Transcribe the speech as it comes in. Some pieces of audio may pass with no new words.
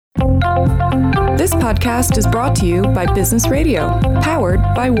This podcast is brought to you by Business Radio, powered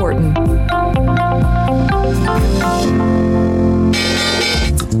by Wharton.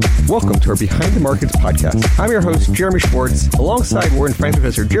 Welcome to our Behind the Markets podcast. I'm your host, Jeremy Schwartz. Alongside Wharton Finance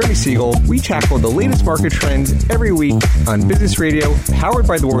Professor Jeremy Siegel, we tackle the latest market trends every week on Business Radio, powered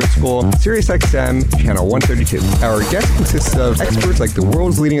by the Wharton School, SiriusXM, Channel 132. Our guest consists of experts like the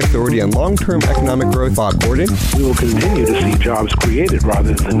world's leading authority on long-term economic growth, Bob Gordon. We will continue to see jobs created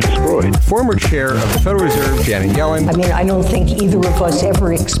rather than destroyed. Former chair of the Federal Reserve, Janet Yellen. I don't think either of us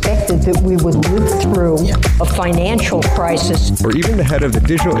ever expected that we would live through a financial crisis. Or even the head of the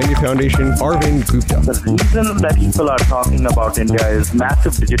Digital India Foundation, Arvind Gupta. The reason that people are talking about India is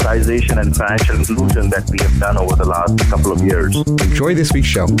massive digitization and financial inclusion that we have done over the last couple of years. Enjoy this week's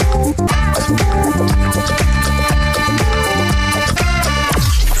show.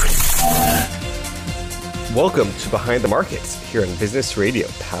 Welcome to Behind the Markets here on Business Radio,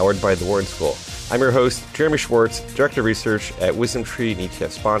 powered by the Wharton School. I'm your host, Jeremy Schwartz, Director of Research at WisdomTree, an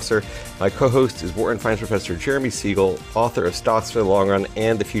ETF sponsor. My co-host is Wharton Finance Professor Jeremy Siegel, author of Stocks for the Long Run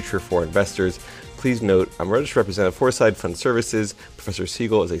and The Future for Investors. Please note, I'm registered representative of Foreside Fund Services. Professor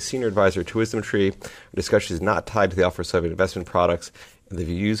Siegel is a senior advisor to WisdomTree. Our discussion is not tied to the offer of investment products. And the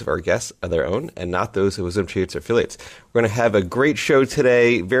views of our guests are their own and not those of WisdomTree its affiliates. We're going to have a great show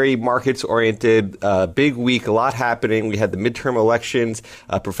today, very markets-oriented, big week, a lot happening. We had the midterm elections.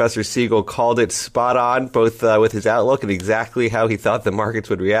 Professor Siegel called it spot on, both with his outlook and exactly how he thought the markets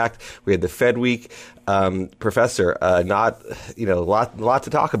would react. We had the Fed week. Professor, a lot to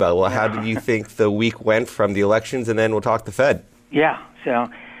talk about. Well, how did you think the week went from the elections, and then we'll talk the Fed? Yeah, so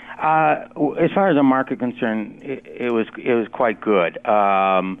as far as the market concerned, it was quite good.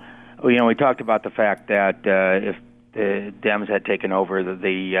 We talked about the fact that if the Dems had taken over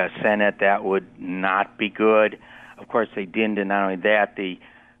the Senate, that would not be good. Of course, they didn't, and not only that, the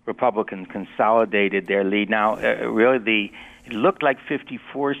Republicans consolidated their lead. Now, it looked like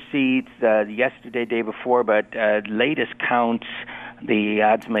 54 seats yesterday, day before, but latest counts, the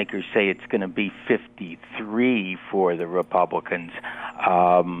odds makers say it's going to be 53 for the Republicans.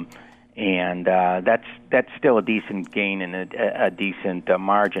 And that's still a decent gain and a decent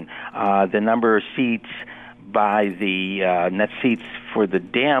margin. The number of seats by the net seats for the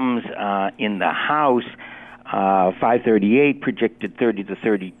Dems in the House, 538, projected 30 to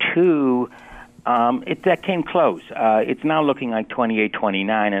 32. That came close. It's now looking like 28,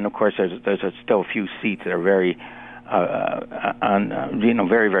 29, and of course there's still a few seats that are very,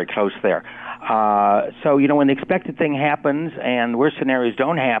 very, very close there. So when the expected thing happens and worst scenarios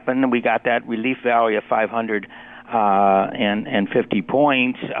don't happen, we got that relief value of 550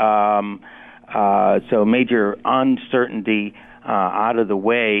 points. So major uncertainty out of the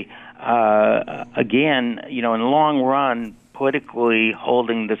way. Again, in the long run, politically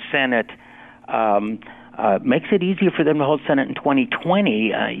holding the Senate makes it easier for them to hold Senate in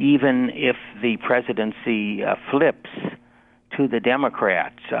 2020, even if the presidency flips to the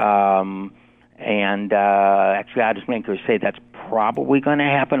Democrats. And actually, odds makers say that's probably going to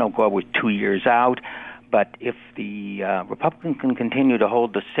happen. It'll go with 2 years out. But if the Republicans can continue to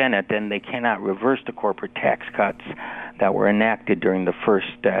hold the Senate, then they cannot reverse the corporate tax cuts that were enacted during the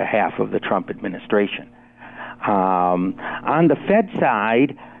first half of the Trump administration. On the Fed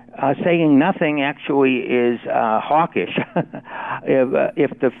side, saying nothing actually is hawkish.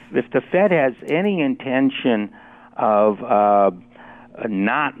 If the Fed has any intention of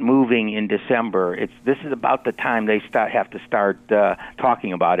not moving in December, this is about the time they have to start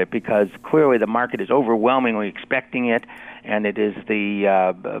talking about it, because clearly the market is overwhelmingly expecting it, and it is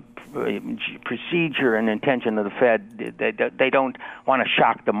the procedure and intention of the Fed. They don't want to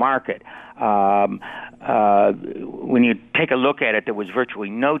shock the market. When you take a look at it, there was virtually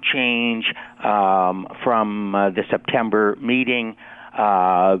no change from the September meeting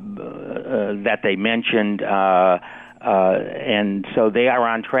that they mentioned. And so they are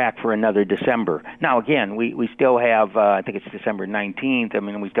on track for another December. Now, again, we still have, I think it's December 19th.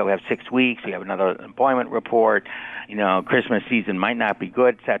 We still have 6 weeks. We have another employment report. Christmas season might not be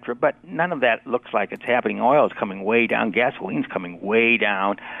good, et cetera. But none of that looks like it's happening. Oil is coming way down. Gasoline's coming way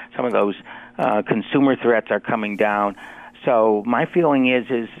down. Some of those consumer threats are coming down. So my feeling is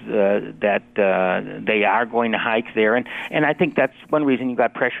that they are going to hike there, and I think that's one reason you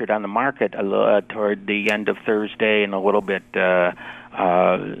got pressured on the market toward the end of Thursday and a little bit right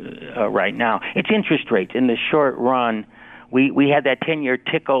now. It's interest rates in the short run. We had that 10-year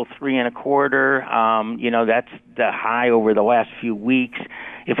tickle 3.25. That's the high over the last few weeks.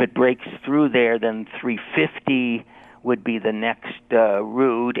 If it breaks through there, then 350 would be the next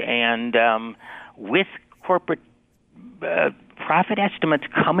route, and with corporate profit estimates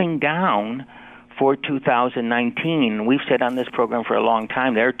coming down for 2019. We've said on this program for a long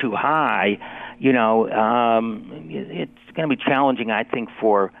time they're too high. It's going to be challenging, I think,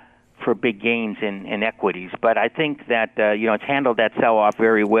 for big gains in equities. But I think that it's handled that sell-off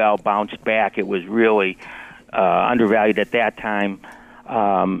very well, bounced back. It was really undervalued at that time.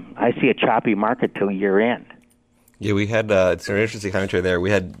 I see a choppy market till year end. Yeah, we had it's an interesting commentary there.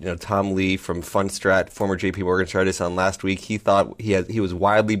 We had Tom Lee from Fundstrat, former J.P. Morgan strategist, on last week. He thought he was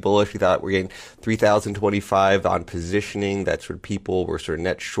wildly bullish. He thought we're getting 3,025 on positioning. That sort of people were sort of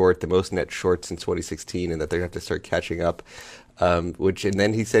net short, the most net short since 2016, and that they're going to have to start catching up. And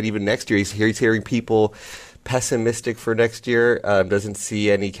then he said even next year he's hearing people pessimistic for next year, doesn't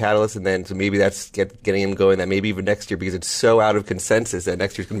see any catalyst, and then so maybe that's getting him going. That maybe even next year, because it's so out of consensus that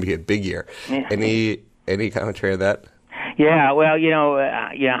next year's going to be a big year. Yeah. Any commentary on that? Yeah, well,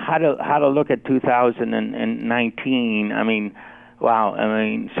 how to look at 2019. I mean, wow. I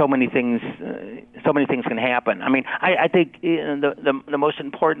mean, so many things can happen. I mean, I think the most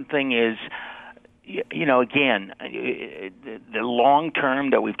important thing is, again, the long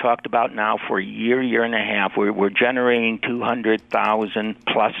term that we've talked about now for a year and a half. We're generating 200,000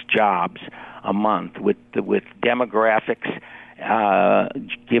 plus jobs a month with demographics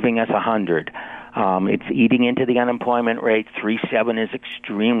giving us 100. It's eating into the unemployment rate. 3.7 is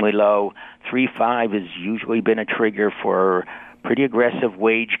extremely low. 3.5 has usually been a trigger for pretty aggressive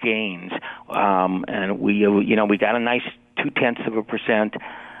wage gains. And we got a nice 0.2%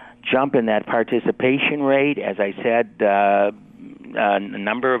 jump in that participation rate. As I said, a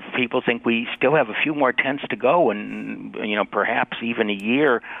number of people think we still have a few more tenths to go, and perhaps even a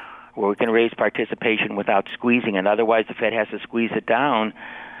year where we can raise participation without squeezing it. Otherwise, the Fed has to squeeze it down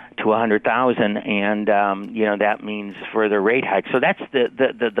to 100,000, and that means further rate hikes. So that's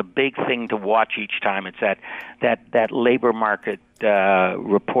the big thing to watch each time. It's that labor market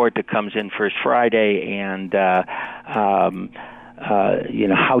report that comes in first Friday, and how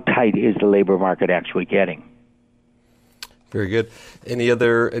tight is the labor market actually getting? Very good. Any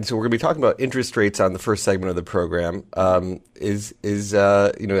other? And so we're going to be talking about interest rates on the first segment of the program. I know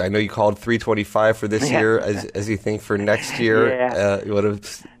you called 3.25 for this year. As you think for next year, you want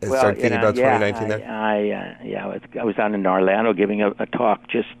to start thinking about 2019 there? I was down in Orlando giving a talk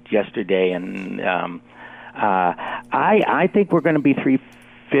just yesterday, and I think we're going to be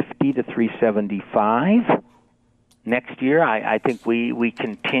 350 to 375. Next year, I think we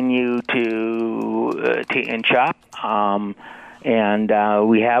continue to inch up, and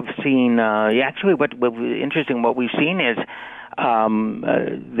we have seen actually what interesting. What we've seen is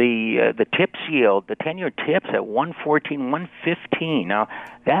the TIPS yield, the 10-year TIPS at 114, 115. Now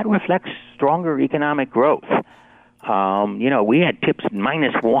that reflects stronger economic growth. We had TIPS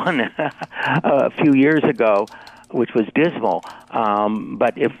 -1 a few years ago, which was dismal.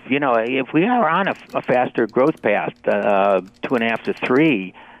 But if we are on a faster growth path, 2.5 to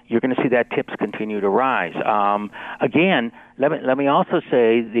 3, you're going to see that TIPS continue to rise. Again, let me also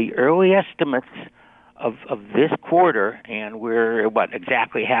say the early estimates of this quarter, and we're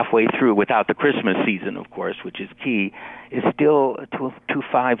exactly halfway through without the Christmas season, of course, which is key, is still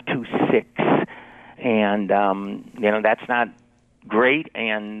 2.5, 2.6, and that's not great,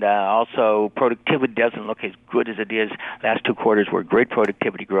 and also productivity doesn't look as good as it is. Last 2 quarters were great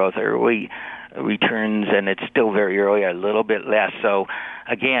productivity growth, early returns, and it's still very early, a little bit less. So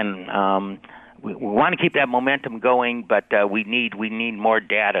again, we want to keep that momentum going, but we need more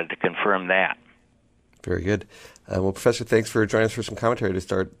data to confirm that. Very good. Well, Professor, thanks for joining us for some commentary to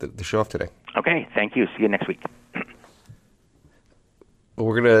start the show off today. Okay, thank you. See you next week.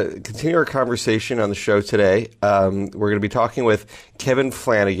 We're going to continue our conversation on the show today. We're going to be talking with Kevin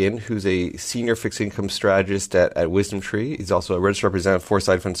Flanagan, who's a senior fixed income strategist at WisdomTree. He's also a registered representative of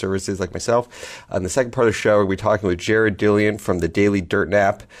Foresight Fund Services, like myself. On the second part of the show, we'll be talking with Jared Dillian from the Daily Dirt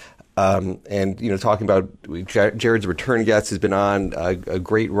Nap. Talking about Jared's return guest has been on, a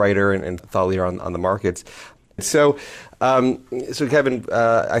great writer and thought leader on the markets. So Kevin,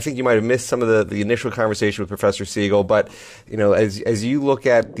 I think you might have missed some of the initial conversation with Professor Siegel, but as you look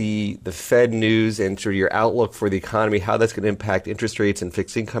at the Fed news and sort of your outlook for the economy, how that's going to impact interest rates and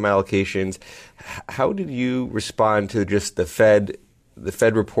fixed income allocations, how did you respond to just the Fed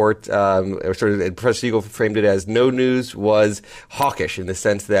report, or sort of Professor Siegel framed it as no news was hawkish, in the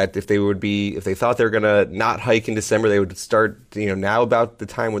sense that if they thought they were going to not hike in December, they would start, now about the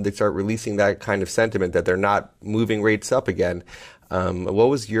time when they start releasing that kind of sentiment that they're not moving rates up again. What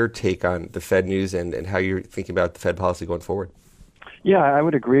was your take on the Fed news and how you're thinking about the Fed policy going forward? Yeah, I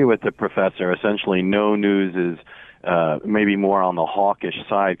would agree with the professor. Essentially, no news is maybe more on the hawkish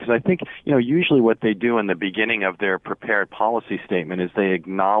side, because I think, usually what they do in the beginning of their prepared policy statement is they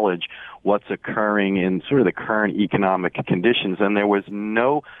acknowledge what's occurring in sort of the current economic conditions, and there was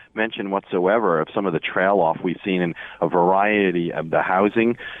no mention whatsoever of some of the trail-off we've seen in a variety of the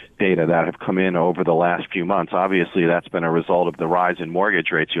housing data that have come in over the last few months. Obviously, that's been a result of the rise in mortgage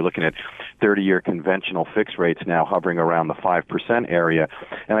rates. You're looking at 30-year conventional fixed rates now hovering around the 5% area,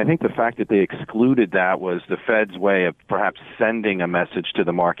 and I think the fact that they excluded that was the Fed's way of perhaps sending a message to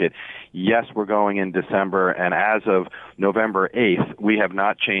the market. Yes, we're going in December, and as of November 8th, we have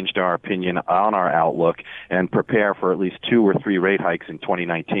not changed our opinion on our outlook and prepare for at least 2 or 3 rate hikes in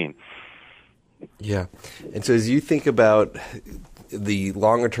 2019. Yeah. And so as you think about the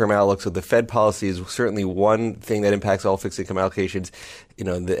longer-term outlook, so the Fed policy is certainly one thing that impacts all fixed income allocations.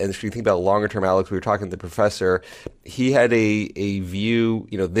 And if you think about longer-term outlooks, we were talking to the professor. He had a view.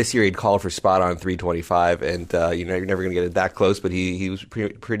 This year he'd called for spot on 325, and you're never going to get it that close. But he was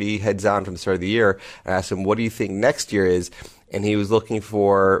pretty heads on from the start of the year. I asked him, "What do you think next year is?" And he was looking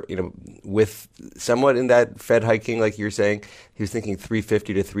for, with somewhat in that Fed hiking, like you're saying, he was thinking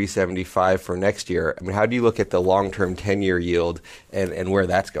 350 to 375 for next year. I mean, how do you look at the long-term 10-year yield and where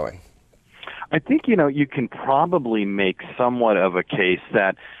that's going? I think, you can probably make somewhat of a case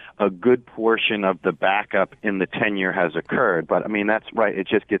that a good portion of the backup in the 10-year has occurred. But, that's right. It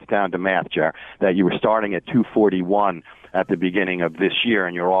just gets down to math, Jer, that you were starting at 241 at the beginning of this year,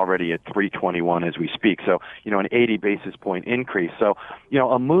 and you're already at 321 as we speak. So, an 80 basis point increase. So,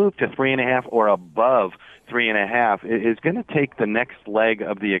 a move to 3.5 or above 3.5 is going to take the next leg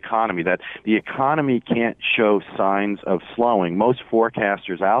of the economy, that the economy can't show signs of slowing. Most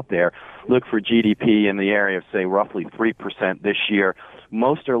forecasters out there look for GDP in the area of, say, roughly 3% this year.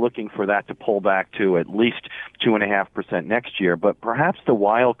 Most are looking for that to pull back to at least 2.5% next year. But perhaps the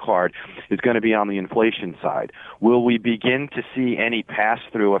wild card is going to be on the inflation side. Will we begin to see any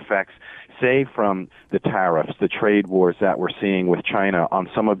pass-through effects, say, from the tariffs, the trade wars that we're seeing with China on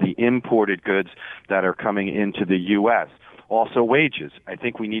some of the imported goods that are coming into the U.S.? Also wages. I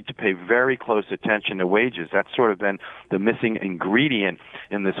think we need to pay very close attention to wages. That's sort of been the missing ingredient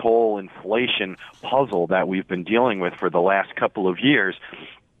in this whole inflation puzzle that we've been dealing with for the last couple of years.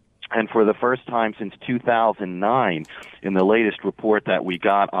 And for the first time since 2009, in the latest report that we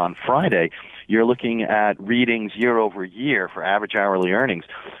got on Friday, you're looking at readings year over year for average hourly earnings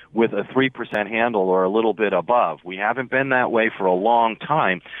with a 3% handle or a little bit above. We haven't been that way for a long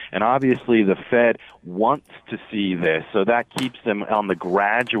time, and obviously the Fed wants to see this, so that keeps them on the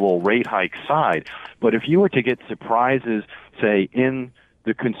gradual rate hike side. But if you were to get surprises, say, in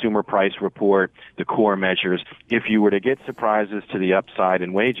the consumer price report, the core measures, if you were to get surprises to the upside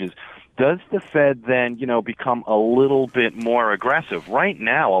in wages, does the Fed then, become a little bit more aggressive? Right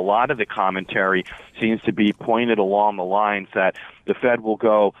now, a lot of the commentary seems to be pointed along the lines that the Fed will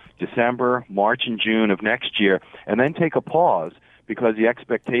go December, March, and June of next year, and then take a pause because the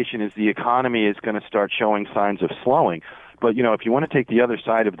expectation is the economy is going to start showing signs of slowing. But, if you want to take the other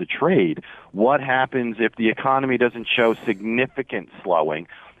side of the trade, what happens if the economy doesn't show significant slowing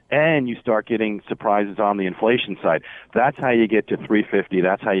and you start getting surprises on the inflation side? That's how you get to 350.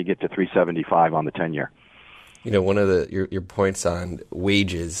 That's how you get to 375 on the 10-year. One of your points on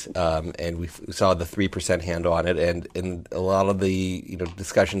wages, and we saw the 3% handle on it, and in a lot of the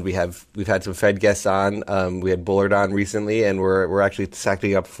discussions we've had some Fed guests on. We had Bullard on recently, and we're actually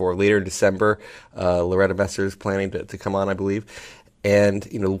stacking up for later in December. Loretta Messer is planning to come on, I believe. And,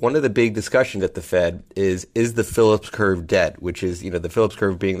 one of the big discussions at the Fed is the Phillips curve debt, which is, the Phillips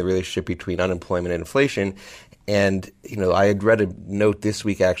curve being the relationship between unemployment and inflation. And, I had read a note this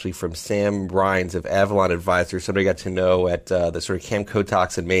week actually from Sam Rines of Avalon Advisors, somebody I got to know at the sort of Camp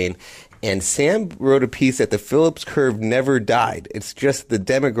Cotox in Maine. And Sam wrote a piece that the Phillips curve never died. It's just the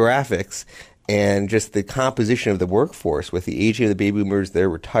demographics and just the composition of the workforce with the aging of the baby boomers, they're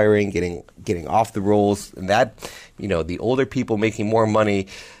retiring, getting off the rolls, and that, the older people making more money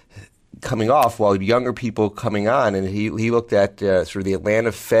coming off while younger people coming on. And he looked at sort of the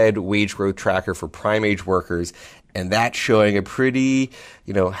Atlanta Fed wage growth tracker for prime age workers, and that's showing a pretty,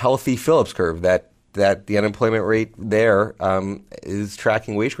 healthy Phillips curve that the unemployment rate there is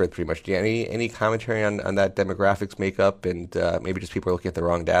tracking wage growth pretty much. Do you have any commentary on that demographics makeup and maybe just people are looking at the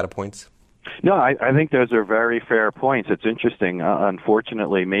wrong data points? No, I think those are very fair points. It's interesting.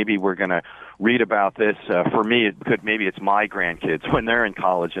 Unfortunately, maybe we're going to read about this. For me, maybe it's my grandkids when they're in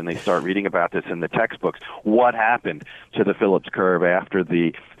college and they start reading about this in the textbooks. What happened to the Phillips curve after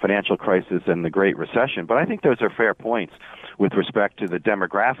the financial crisis and the Great Recession? But I think those are fair points. with respect to the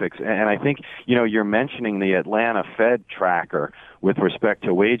demographics. And I think, you're mentioning the Atlanta Fed tracker with respect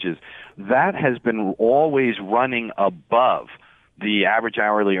to wages. That has been always running above the average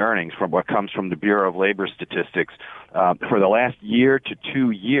hourly earnings from what comes from the Bureau of Labor Statistics. For the last year to 2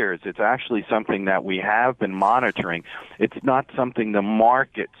 years, it's actually something that we have been monitoring. It's not something the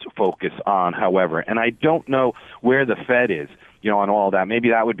markets focus on, however, and I don't know where the Fed is, on all that. Maybe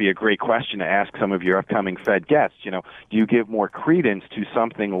that would be a great question to ask some of your upcoming Fed guests. Do you give more credence to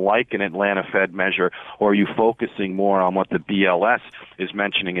something like an Atlanta Fed measure, or are you focusing more on what the BLS is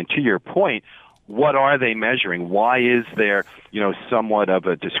mentioning? And to your point, what are they measuring? Why is there, somewhat of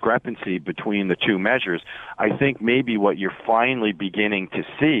a discrepancy between the two measures? I think maybe what you're finally beginning to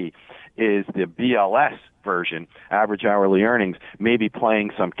see is the BLS version, average hourly earnings, maybe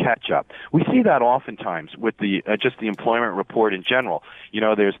playing some catch-up. We see that oftentimes with the just the employment report in general.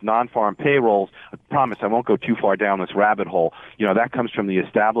 There's non-farm payrolls. I promise I won't go too far down this rabbit hole. That comes from the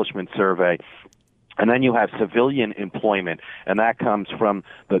Establishment Survey. And then you have civilian employment, and that comes from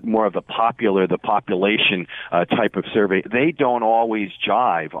more of the population type of survey. They don't always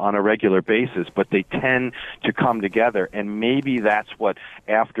jive on a regular basis, but they tend to come together. And maybe that's what,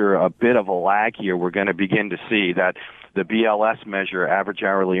 after a bit of a lag here, we're going to begin to see that the BLS measure, average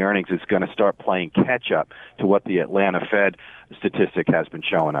hourly earnings, is going to start playing catch-up to what the Atlanta Fed statistic has been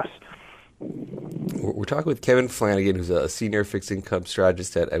showing us. We're talking with Kevin Flanagan, who's a senior fixed income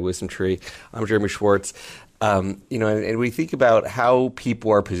strategist at WisdomTree. I'm Jeremy Schwartz. And we think about how people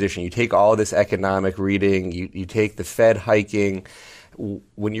are positioned. You take all this economic reading, you take the Fed hiking.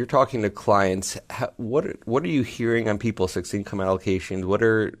 When you're talking to clients, what are you hearing on people's fixed income allocations? What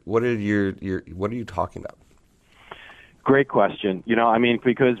are you talking about? Great question.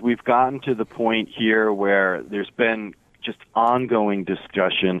 Because we've gotten to the point here where there's been just ongoing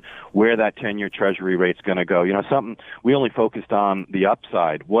discussion where that 10-year Treasury rate's going to go. Something we only focused on the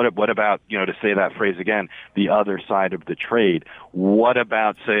upside. What about, to say that phrase again, the other side of the trade? What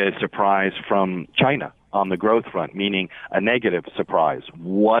about, say, a surprise from China on the growth front, meaning a negative surprise?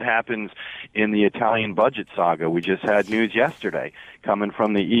 What happens in the Italian budget saga? We just had news yesterday coming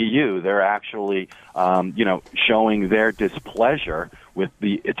from the EU. They're actually, showing their displeasure with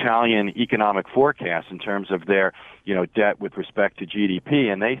the Italian economic forecast in terms of their, debt with respect to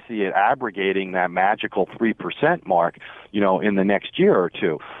GDP, and they see it abrogating that magical 3% mark, in the next year or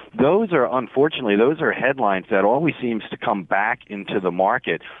two. Those are headlines that always seems to come back into the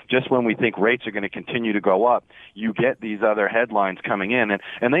market just when we think rates are going to continue to go up. You get these other headlines coming in,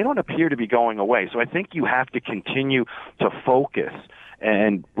 and they don't appear to be going away. So I think you have to continue to focus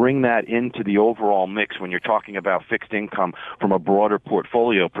and bring that into the overall mix when you're talking about fixed income from a broader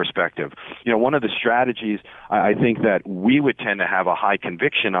portfolio perspective. One of the strategies I think that we would tend to have a high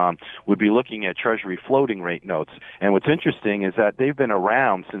conviction on would be looking at Treasury floating rate notes. And what's interesting is that they've been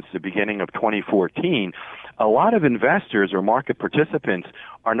around since the beginning of 2014. A lot of investors or market participants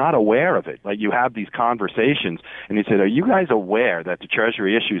are not aware of it. Like, you have these conversations and you say, are you guys aware that the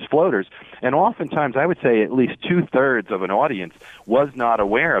Treasury issues floaters? And oftentimes, I would say at least 2/3 of an audience was not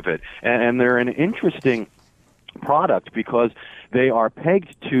aware of it. And they're an interesting product because they are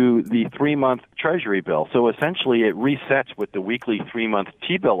pegged to the 3-month Treasury bill. So essentially it resets with the weekly 3-month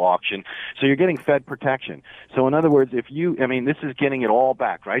T-bill auction. So you're getting Fed protection. So in other words, this is getting it all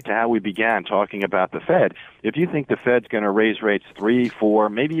back, right, to how we began talking about the Fed. If you think the Fed's going to raise rates 3, 4,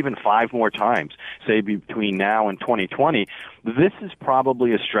 maybe even 5 more times, say between now and 2020, this is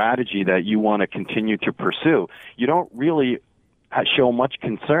probably a strategy that you want to continue to pursue. You don't really show much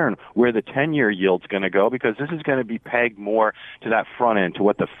concern where the 10-year yield's going to go, because this is going to be pegged more to that front end, to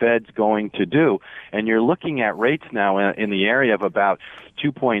what the Fed's going to do. And you're looking at rates now in the area of about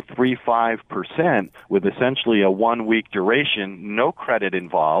 2.35% with essentially a 1-week duration, no credit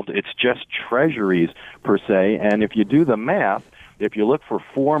involved. It's just treasuries per se. And if you do the math, if you look for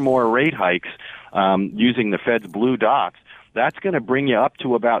 4 more rate hikes using the Fed's blue dots, that's going to bring you up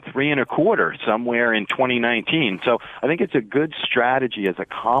to about 3.25 somewhere in 2019. So I think it's a good strategy as a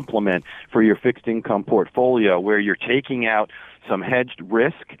complement for your fixed income portfolio, where you're taking out some hedged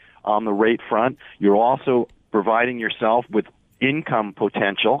risk on the rate front. You're also providing yourself with income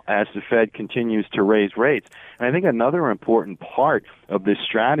potential as the Fed continues to raise rates. And I think another important part of this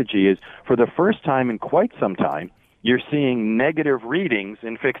strategy is, for the first time in quite some time, you're seeing negative readings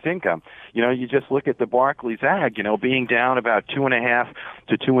in fixed income. You just look at the Barclays Ag, being down about 2.5%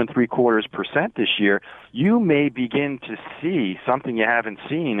 to 2.75% this year. You may begin to see something you haven't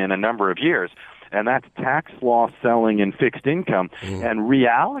seen in a number of years, and that's tax loss selling in fixed income and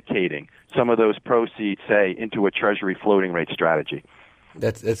reallocating some of those proceeds, say, into a Treasury floating rate strategy.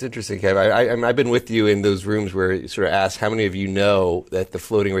 That's interesting, Kev. I've been with you in those rooms where you sort of ask how many of you know that the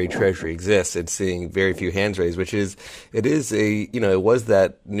floating rate treasury exists, and seeing very few hands raised, which is, it was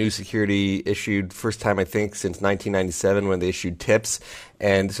that new security issued first time, I think, since 1997 when they issued TIPS.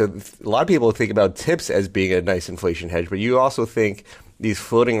 And so a lot of people think about TIPS as being a nice inflation hedge, but you also think these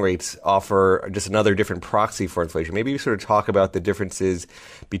floating rates offer just another different proxy for inflation. Maybe you sort of talk about the differences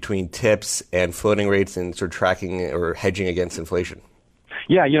between TIPS and floating rates and sort of tracking or hedging against inflation.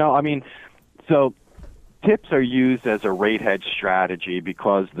 Yeah, so TIPS are used as a rate hedge strategy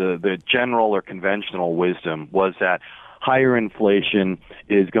because the general or conventional wisdom was that higher inflation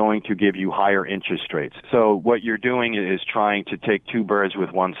is going to give you higher interest rates. So what you're doing is trying to take two birds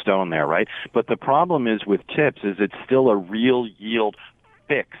with one stone there, right? But the problem is with TIPS is it's still a real yield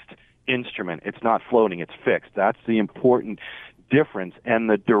fixed instrument. It's not floating, it's fixed. That's the important difference, and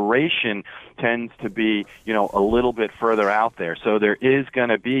the duration tends to be, a little bit further out there. So there is going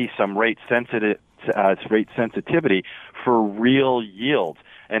to be some rate sensitivity for real yields.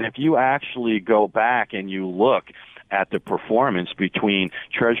 And if you actually go back and you look at the performance between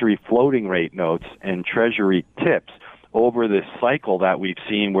Treasury floating rate notes and Treasury TIPS over this cycle that we've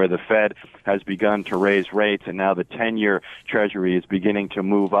seen where the Fed has begun to raise rates and now the 10-year Treasury is beginning to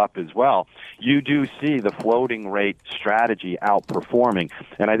move up as well, you do see the floating rate strategy outperforming.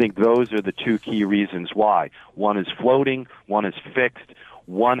 And I think those are the two key reasons why. One is floating, one is fixed.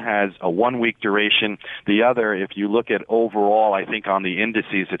 One has a 1 week duration. The other, if you look at overall, I think on the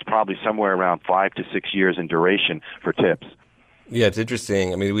indices, it's probably somewhere around 5 to 6 years in duration for TIPS. Yeah, it's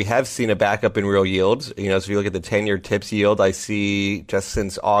interesting. I mean, we have seen a backup in real yields. So if you look at the 10-year TIPS yield, I see just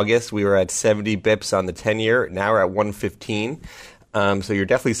since August, we were at 70 bips on the 10-year. Now we're at 115. So you're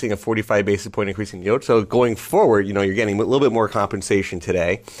definitely seeing a 45 basis point increase in yield. So going forward, you're getting a little bit more compensation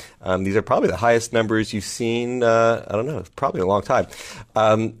today. These are probably the highest numbers you've seen, probably in a long time.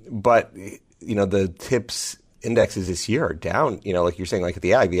 But the TIPS indexes this year are down, like you're saying, like at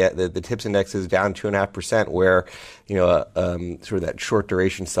the ag, the TIPS index is down 2.5%, where, sort of that short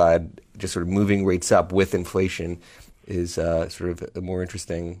duration side, just sort of moving rates up with inflation is sort of a more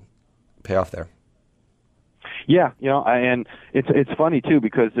interesting payoff there. Yeah, and it's funny too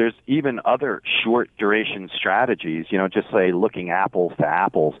because there's even other short duration strategies, just say looking apples to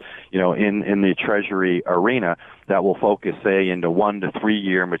apples, in the Treasury arena that will focus, say, into 1 to 3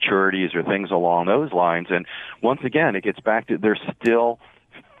 year maturities or things along those lines. And once again, it gets back to they're still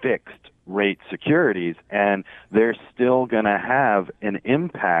fixed rate securities, and they're still going to have an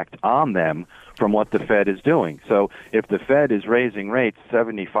impact on them from what the Fed is doing. So if the Fed is raising rates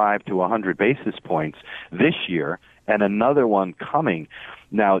 75 to 100 basis points this year and another one coming,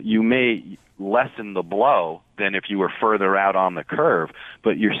 now you may lessen the blow than if you were further out on the curve,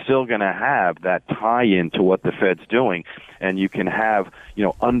 but you're still going to have that tie-in to what the Fed's doing, and you can have,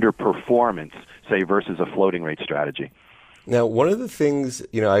 underperformance, say, versus a floating rate strategy. Now, one of the things,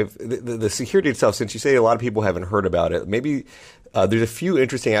 the security itself, since you say a lot of people haven't heard about it, maybe there's a few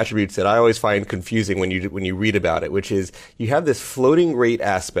interesting attributes that I always find confusing when you read about it, which is you have this floating rate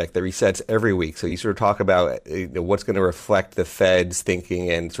aspect that resets every week. So you sort of talk about what's going to reflect the Fed's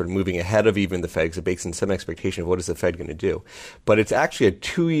thinking and sort of moving ahead of even the Fed, because it bakes in some expectation of what is the Fed going to do. But it's actually a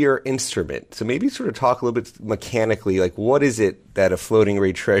 2-year instrument. So maybe sort of talk a little bit mechanically, like what is it that a floating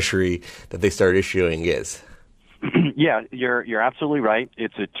rate treasury that they start issuing is? Yeah, you're absolutely right.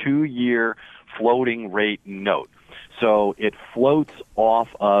 It's a 2-year floating rate note. So it floats off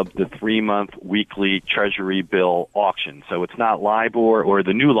of the 3-month weekly Treasury bill auction. So it's not LIBOR or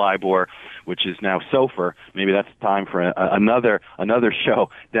the new LIBOR, which is now SOFR. Maybe that's time for another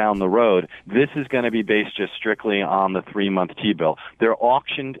show down the road. This is going to be based just strictly on the 3-month T-bill. They're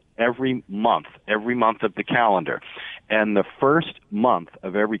auctioned every month of the calendar. And the first month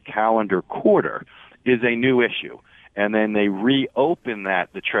of every calendar quarter is a new issue. And then they reopen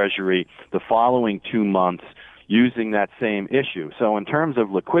the Treasury, the following 2 months using that same issue. So in terms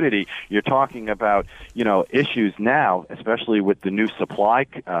of liquidity, you're talking about, issues now, especially with the new supply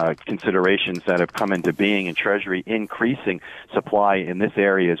considerations that have come into being in Treasury, increasing supply in this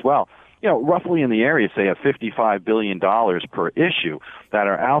area as well. Roughly in the area, say, of $55 billion per issue that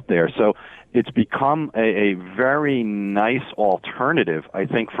are out there. So it's become a very nice alternative, I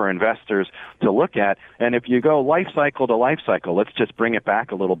think, for investors to look at. And if you go life cycle to life cycle, let's just bring it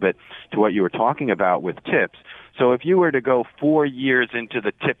back a little bit to what you were talking about with TIPS. So if you were to go 4 years into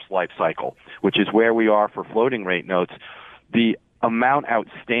the TIPS life cycle, which is where we are for floating rate notes, the amount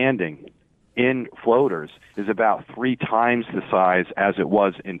outstanding in floaters is about 3 times the size as it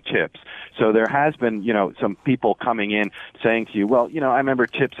was in TIPS. So there has been, some people coming in saying to you, well, I remember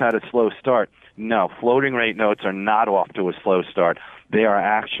TIPS had a slow start. No, floating rate notes are not off to a slow start. they are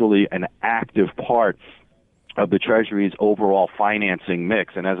actually an active part of the Treasury's overall financing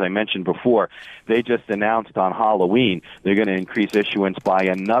mix. And as I mentioned before, they just announced on Halloween they're going to increase issuance by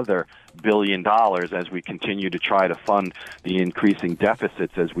another $1 billion as we continue to try to fund the increasing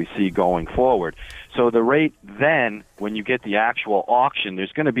deficits as we see going forward. So the rate then, when you get the actual auction,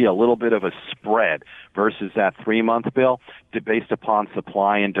 there's going to be a little bit of a spread versus that 3-month bill based upon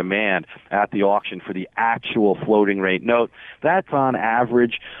supply and demand at the auction for the actual floating rate note. That's on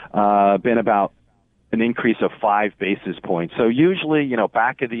average been about an increase of 5 basis points. So usually,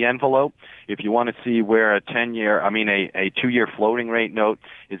 back of the envelope, if you want to see where a 2-year floating rate note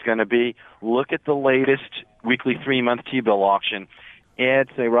is going to be, look at the latest weekly 3-month T-bill auction, add,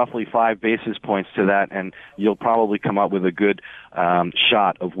 say, roughly 5 basis points to that, and you'll probably come up with a good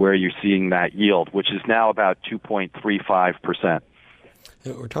shot of where you're seeing that yield, which is now about 2.35%.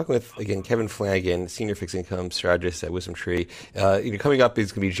 We're talking with, again, Kevin Flanagan, Senior Fixed Income Strategist at WisdomTree. Coming up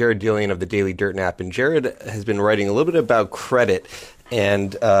is going to be Jared Dillian of the Daily Dirt Nap. And Jared has been writing a little bit about credit.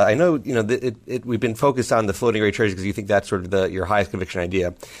 And I know, we've been focused on the floating rate treasury because you think that's sort of your highest conviction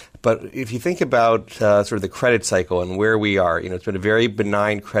idea. But if you think about sort of the credit cycle and where we are, it's been a very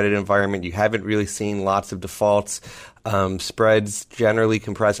benign credit environment. You haven't really seen lots of defaults. Spreads generally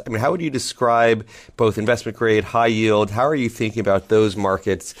compressed. How would you describe both investment grade, high yield? How are you thinking about those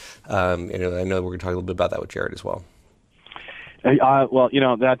markets? I know we're going to talk a little bit about that with Jared as well.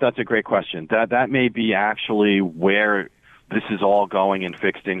 That's a great question. That may be actually where this is all going in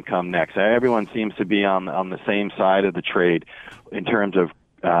fixed income next. Everyone seems to be on the same side of the trade in terms of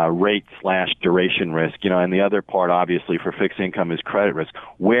rate/duration risk, and the other part, obviously, for fixed income is credit risk.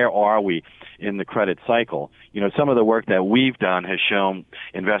 Where are we in the credit cycle? Some of the work that we've done has shown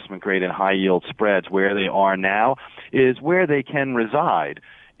investment grade and high yield spreads where they are now is where they can reside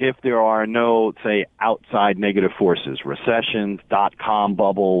if there are no, say, outside negative forces, recessions, dot-com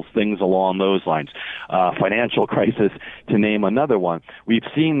bubbles, things along those lines, financial crisis, to name another one. We've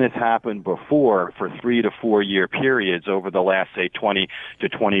seen this happen before for 3 to 4 year periods over the last, say, 20 to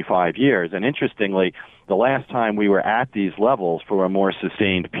 25 years. And interestingly, the last time we were at these levels for a more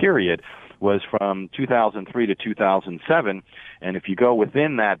sustained period was from 2003 to 2007. And if you go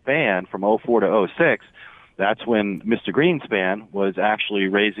within that band from 04 to 06, that's when Mr. Greenspan was actually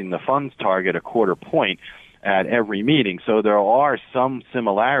raising the funds target a quarter point at every meeting. So there are some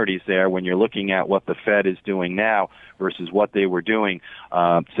similarities there when you're looking at what the Fed is doing now versus what they were doing,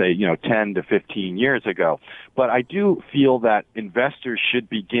 10 to 15 years ago. But I do feel that investors should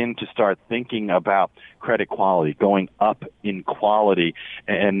begin to start thinking about credit quality, going up in quality,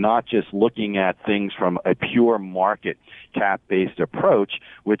 and not just looking at things from a pure market cap-based approach,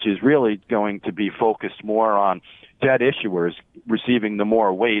 which is really going to be focused more on debt issuers receiving the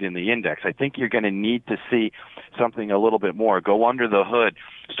more weight in the index. I think you're going to need to see something a little bit more. Go under the hood,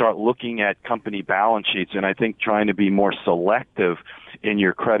 start looking at company balance sheets, and I think trying to be more selective in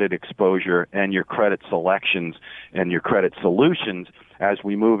your credit exposure and your credit selections and your credit solutions as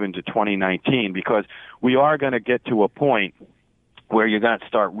we move into 2019, because we are going to get to a point where you're going to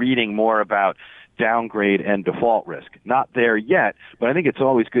start reading more about downgrade and default risk. Not there yet, but I think it's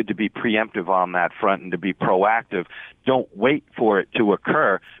always good to be preemptive on that front and to be proactive. Don't wait for it to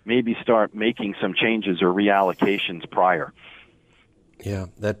occur. Maybe start making some changes or reallocations prior. Yeah,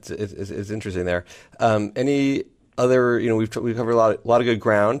 that's it's interesting there. Any other, we've covered a lot of good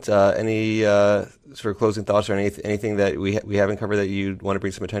ground. Any sort of closing thoughts or anything that we haven't covered that you want to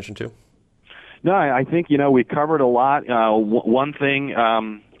bring some attention to? No, I think, we covered a lot. One thing,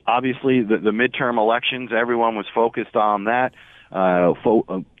 obviously, the midterm elections, everyone was focused on that,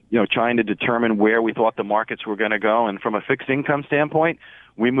 trying to determine where we thought the markets were going to go. And from a fixed income standpoint,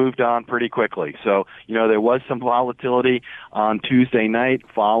 we moved on pretty quickly. So, there was some volatility on Tuesday night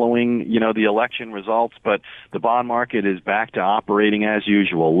following, the election results, but the bond market is back to operating as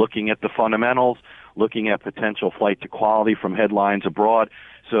usual, looking at the fundamentals, looking at potential flight to quality from headlines abroad.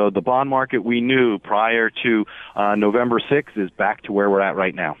 So the bond market we knew prior to November 6th is back to where we're at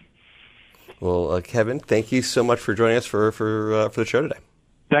right now. Well, Kevin, thank you so much for joining us for the show today.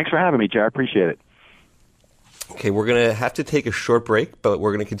 Thanks for having me, Jared. Appreciate it. Okay, we're going to have to take a short break, but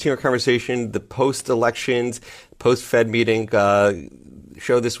we're going to continue our conversation, the post-elections, post-Fed meeting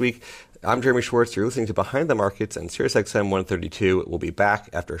show this week. I'm Jeremy Schwartz. You're listening to Behind the Markets on SiriusXM 132. We'll be back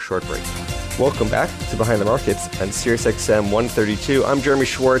after a short break. Welcome back to Behind the Markets on SiriusXM 132. I'm Jeremy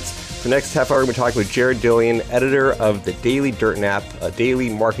Schwartz. For the next half hour, we're going to be talking with Jared Dillian, editor of the Daily Dirt Nap, a daily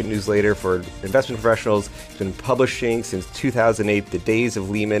market newsletter for investment professionals. He's been publishing since 2008, The Days of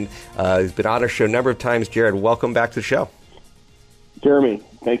Lehman. He's been on our show a number of times. Jared, welcome back to the show. Jeremy,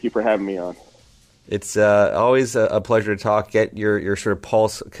 thank you for having me on. It's always a pleasure to talk, get your sort of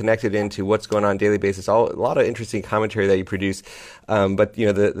pulse connected into what's going on daily basis. A lot of interesting commentary that you produce. But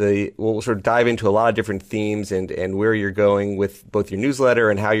we'll sort of dive into a lot of different themes and where you're going with both your newsletter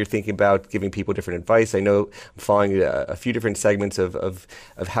and how you're thinking about giving people different advice. I know I'm following a few different segments of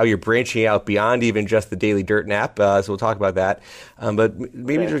how you're branching out beyond even just the Daily Dirt nap. So we'll talk about that. But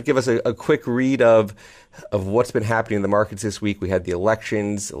maybe just give us a quick read of what's been happening in the markets this week. We had the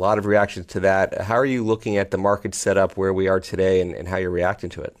elections, a lot of reactions to that. How are you looking at the market setup where we are today and how you're reacting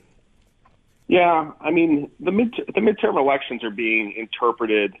to it? Yeah, I mean, the midterm elections are being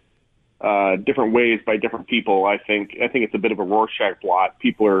interpreted different ways by different people. I think it's a bit of a Rorschach blot.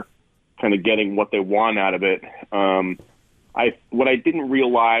 People are kind of getting what they want out of it. What I didn't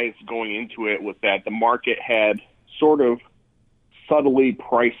realize going into it was that the market had sort of subtly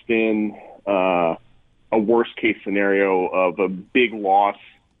priced in a worst-case scenario of a big loss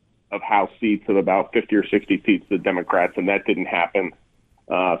of House seats of about 50 or 60 seats to the Democrats, and that didn't happen.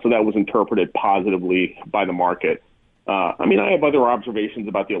 So that was interpreted positively by the market. I mean, I have other observations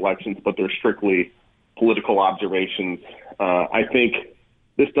about the elections, but they're strictly political observations. I think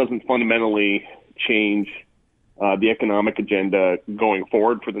this doesn't fundamentally change the economic agenda going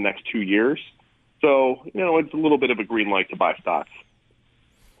forward for the next 2 years. So, it's a little bit of a green light to buy stocks.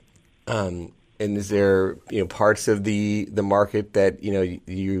 And is there parts of the market that you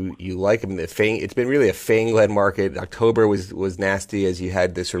like? I mean, it's been really a FANG-led market. October was nasty as you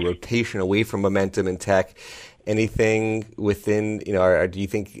had this sort of rotation away from momentum in tech. Anything within or do you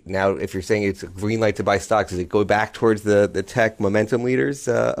think now, if you're saying it's a green light to buy stocks, does it go back towards the tech momentum leaders?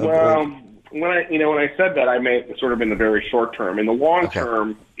 When I said that, I meant sort of in the very short term. In the long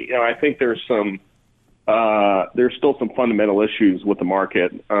term, I think there's still some fundamental issues with the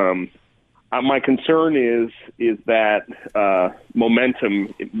market. My concern is that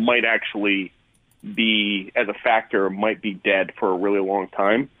momentum might actually be, as a factor, might be dead for a really long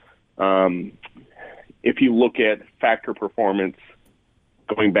time. If you look at factor performance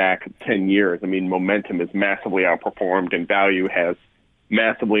going back 10 years, I mean, momentum has massively outperformed and value has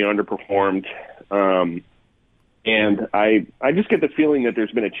massively underperformed. And I just get the feeling that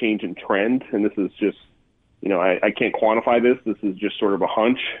there's been a change in trend, and this is just, I can't quantify this. This is just sort of a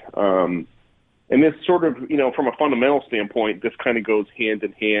hunch. And this sort of, from a fundamental standpoint, this kind of goes hand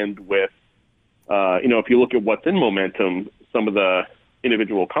in hand with, if you look at what's in momentum, some of the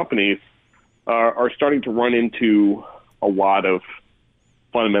individual companies are starting to run into a lot of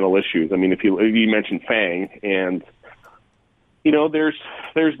fundamental issues. I mean, if you mentioned FANG, and there's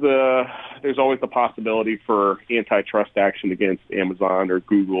always the possibility for antitrust action against Amazon or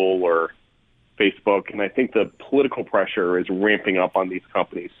Google or Facebook, and I think the political pressure is ramping up on these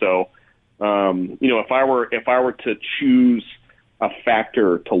companies. So, if I were to choose a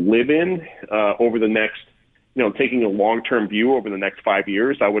factor to live in over the next, taking a long-term view over the next 5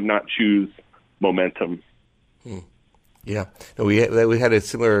 years, I would not choose momentum. Yeah, no, we had a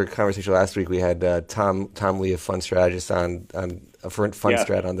similar conversation last week. We had Tom Lee, a fund strategist, on a fund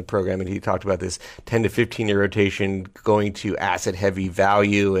strat on the program, and he talked about this 10 to 15 year rotation going to asset-heavy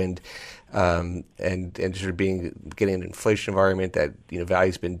value and sort of getting an inflation environment that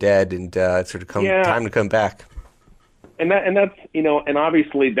value's been dead and sort of time to come back. And that's and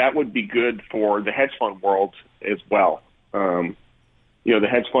obviously that would be good for the hedge fund world as well. The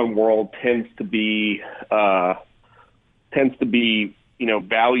hedge fund world tends to be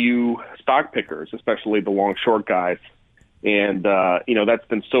value stock pickers, especially the long short guys. And, that's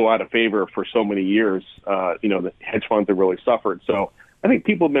been so out of favor for so many years. The hedge funds have really suffered. So I think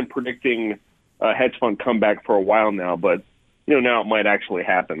people have been predicting a hedge fund comeback for a while now, but, now it might actually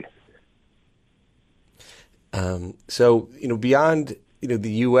happen. So, beyond,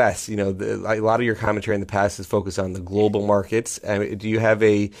 the U.S., a lot of your commentary in the past is focused on the global markets. Do you have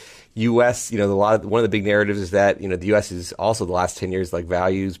a U.S., one of the big narratives is that, the U.S. is also the last 10 years, like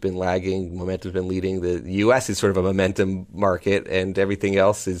value's been lagging, momentum's been leading. The U.S. is sort of a momentum market and everything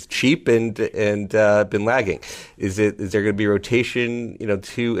else is cheap and been lagging. Is there going to be rotation,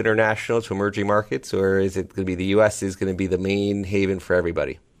 to international, to emerging markets, or is it going to be the U.S. is going to be the main haven for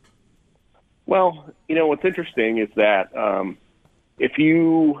everybody? Well, what's interesting is that if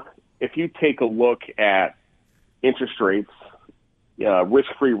you take a look at interest rates,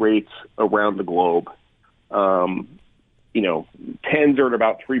 risk-free rates around the globe, 10s are at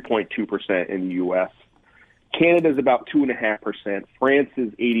about 3.2% in the U.S. Canada is about 2.5%. France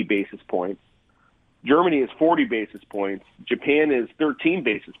is 80 basis points. Germany is 40 basis points. Japan is 13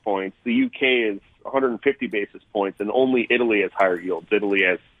 basis points. The U.K. is 150 basis points, and only Italy has higher yields. Italy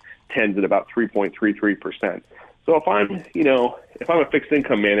has 10s at about 3.33%. So if I'm a fixed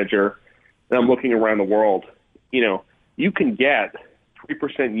income manager, and I'm looking around the world, you can get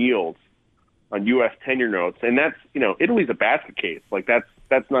 3% yields on U.S. 10-year notes, and that's, Italy's a basket case. Like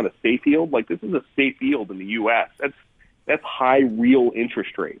that's not a safe yield. Like this is a safe yield in the U.S. That's high real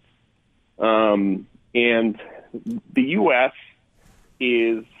interest rates. And the U.S.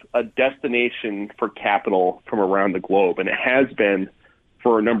 is a destination for capital from around the globe, and it has been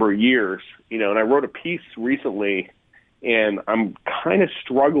for a number of years. And I wrote a piece recently, and I'm kind of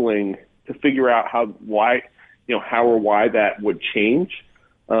struggling to figure out how or why that would change.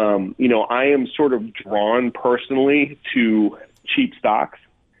 I am sort of drawn personally to cheap stocks,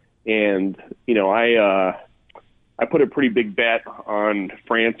 and I put a pretty big bet on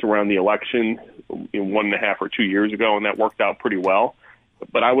France around the election 1.5 or 2 years ago, and that worked out pretty well.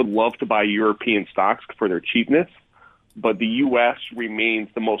 But I would love to buy European stocks for their cheapness. But the U.S. remains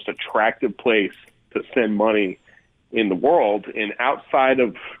the most attractive place to send money in the world. And outside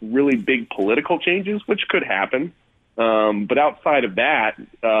of really big political changes, which could happen, but outside of that,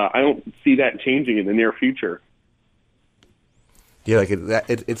 I don't see that changing in the near future. Yeah,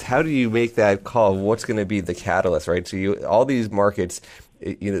 it's how do you make that call of what's going to be the catalyst, right? So all these markets,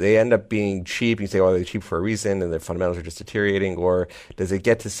 they end up being cheap. You say, oh, they're cheap for a reason, and their fundamentals are just deteriorating. Or does it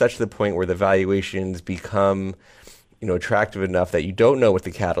get to such the point where the valuations become, attractive enough that you don't know what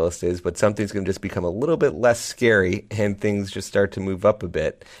the catalyst is, but something's going to just become a little bit less scary, and things just start to move up a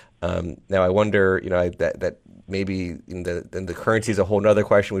bit? Now, I wonder, that maybe the currency is a whole other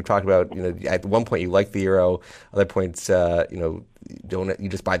question. We've talked about, at one point you like the euro, other points, you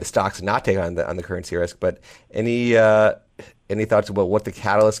just buy the stocks and not take on the currency risk. But any thoughts about what the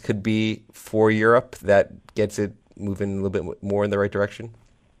catalyst could be for Europe that gets it moving a little bit more in the right direction?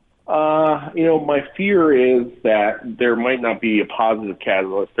 My fear is that there might not be a positive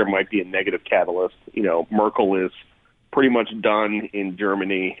catalyst. There might be a negative catalyst. Merkel is pretty much done in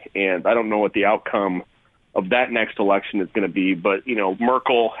Germany, and I don't know what the outcome of that next election is going to be. But,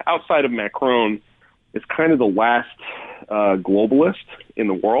 Merkel, outside of Macron, is kind of the last globalist in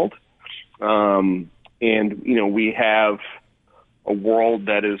the world. And, we have a world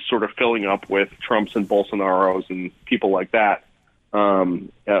that is sort of filling up with Trumps and Bolsonaros and people like that.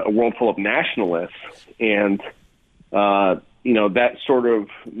 A world full of nationalists. And, that sort of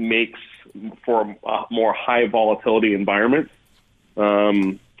makes for a more high volatility environment.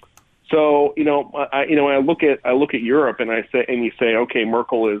 So, I look at Europe and you say, okay,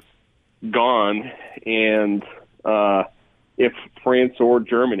 Merkel is gone. And, if France or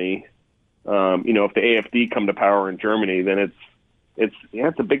Germany, if the AfD come to power in Germany, then it's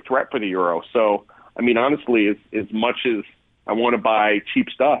a big threat for the euro. So, honestly, as much as I want to buy cheap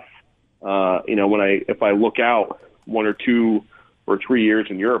stuff, if I look out 1 or 2 or 3 years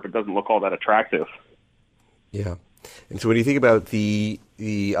in Europe, it doesn't look all that attractive. Yeah. And so when you think about the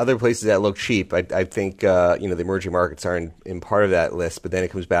other places that look cheap, I think, the emerging markets are in part of that list, but then it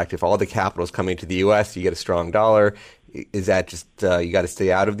comes back to if all the capital is coming to the U.S., you get a strong dollar. Is that just you got to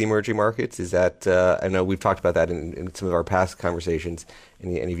stay out of the emerging markets? Is that, I know we've talked about that in some of our past conversations.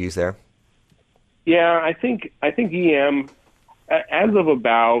 Any views there? Yeah, I think EM, as of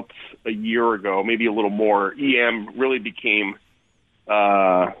about a year ago, maybe a little more, EM really became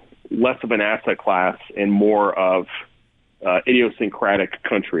less of an asset class and more of idiosyncratic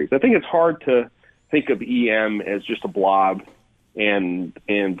countries. I think it's hard to think of EM as just a blob and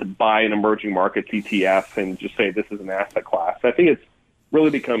buy an emerging markets ETF and just say this is an asset class. I think it's really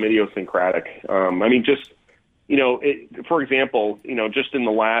become idiosyncratic. For example, just in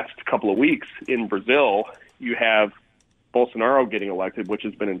the last couple of weeks in Brazil, you have Bolsonaro getting elected, which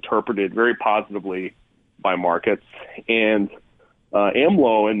has been interpreted very positively by markets. And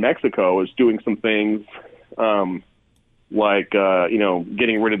AMLO in Mexico is doing some things like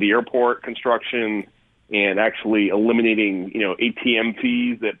getting rid of the airport construction and actually eliminating, ATM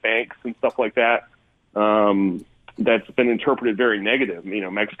fees at banks and stuff like that. That's been interpreted very negative.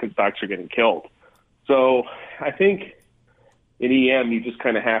 Mexican stocks are getting killed. So I think in EM, you just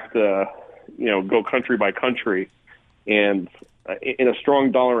kind of have to, go country by country. And in a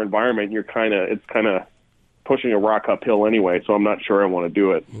strong dollar environment, it's kind of pushing a rock uphill anyway. So I'm not sure I want to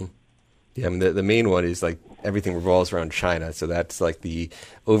do it. Yeah, the main one is like everything revolves around China. So that's like the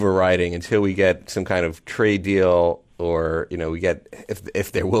overriding until we get some kind of trade deal or, we get,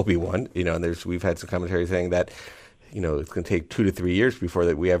 if there will be one, and we've had some commentary saying that, it's going to take 2 to 3 years before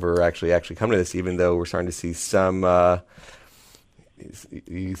that we ever actually come to this, even though we're starting to see some,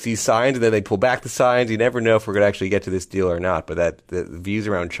 you see signs and then they pull back the signs. You never know if we're going to actually get to this deal or not. But that the views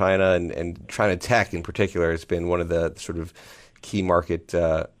around China and China tech in particular has been one of the sort of key market,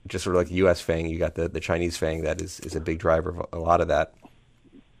 just sort of like the U.S. FANG. You got the Chinese FANG that is a big driver of a lot of that.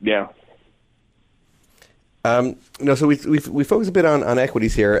 Yeah. So we focus a bit on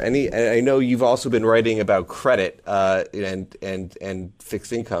equities here. I know you've also been writing about credit and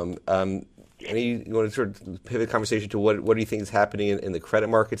fixed income. You want to sort of pivot the conversation to what do you think is happening in the credit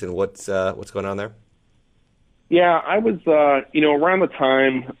markets and what's going on there? Yeah, I was around the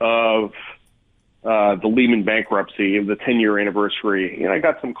time of the Lehman bankruptcy, of the 10-year anniversary. I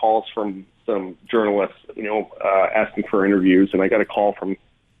got some calls from some journalists, asking for interviews, and I got a call from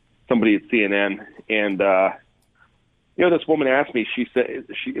somebody at CNN, and this woman asked me. She said,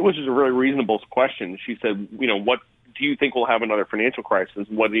 it was just a really reasonable question. She said, what do you think we'll have another financial crisis?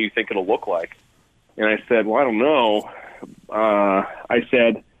 What do you think it'll look like? And I said, well, I don't know. I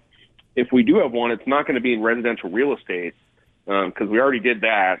said, if we do have one, it's not going to be in residential real estate, because we already did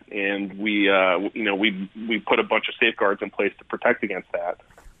that, and we put a bunch of safeguards in place to protect against that.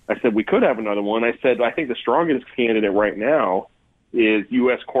 I said we could have another one. I said I think the strongest candidate right now is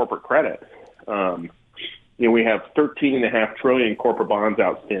U.S. corporate credit. We have $13.5 trillion corporate bonds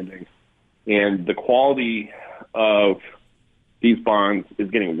outstanding, and the quality of these bonds is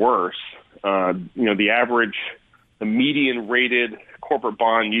getting worse. The median rated corporate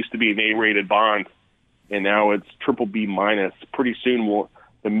bond used to be an A-rated bond, and now it's BBB minus. Pretty soon,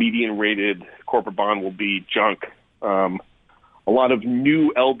 the median rated corporate bond will be junk. A lot of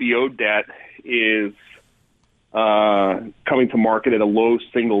new LBO debt is coming to market at a low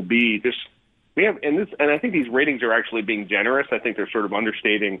single B. And I think these ratings are actually being generous. I think they're sort of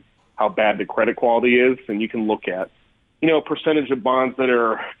understating how bad the credit quality is, and you can look at, percentage of bonds that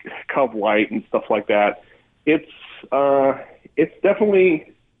are Cov Light and stuff like that. It's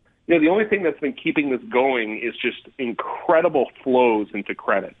definitely, the only thing that's been keeping this going is just incredible flows into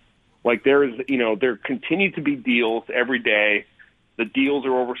credit. Like there continue to be deals every day. The deals are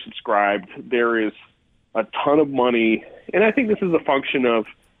oversubscribed. There is a ton of money, and I think this is a function of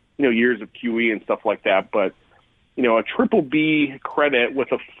years of QE and stuff like that. But a BBB credit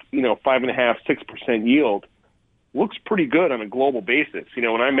with a 5.5-6% yield looks pretty good on a global basis.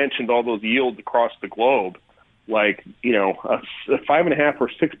 When I mentioned all those yields across the globe, like a 5.5 or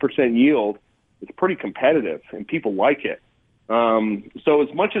 6% yield is pretty competitive, and people like it. So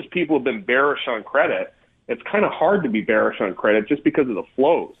as much as people have been bearish on credit, it's kind of hard to be bearish on credit just because of the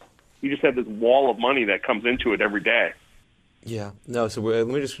flows. You just have this wall of money that comes into it every day. Yeah. No, so let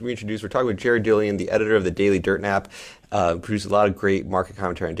me just reintroduce. We're talking with Jared Dillian, the editor of the Daily Dirt Nap, produces a lot of great market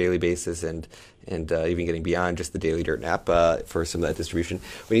commentary on a daily basis and even getting beyond just the Daily Dirt Nap for some of that distribution.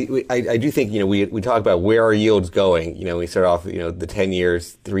 I do think, we talk about where are yields going. We start off, the 10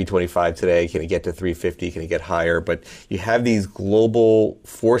 years, 325 today. Can it get to 350? Can it get higher? But you have these global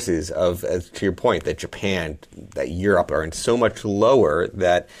forces of, as to your point, that Japan, that Europe are in so much lower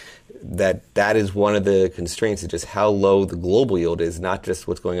that is one of the constraints, is just how low the global yield is, not just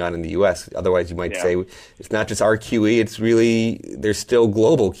what's going on in the U.S. Otherwise, you might say it's not just our QE; it's really there's still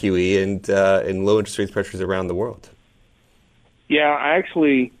global QE and low interest rates pressures around the world. Yeah, I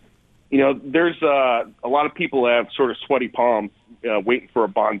actually, there's a lot of people have sort of sweaty palms waiting for a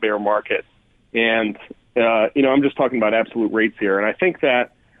bond bear market, and I'm just talking about absolute rates here, and I think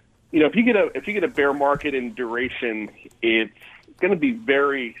that if you get a bear market in duration, it's going to be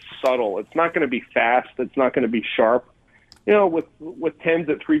very subtle. It's not going to be fast. It's not going to be sharp. With 10s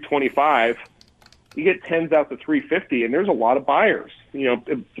at 325, you get 10s out to 350, and there's a lot of buyers.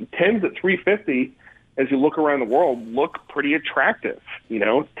 10s at 350, as you look around the world, look pretty attractive.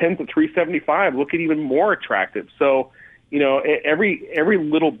 10s at 375 look even more attractive. So, every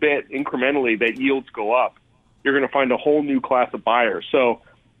little bit incrementally that yields go up, you're going to find a whole new class of buyers. So,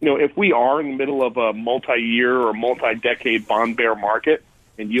 if we are in the middle of a multi-year or multi-decade bond bear market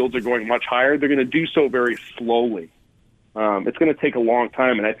and yields are going much higher, they're going to do so very slowly. It's going to take a long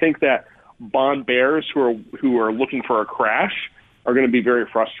time, and I think that bond bears who are looking for a crash are going to be very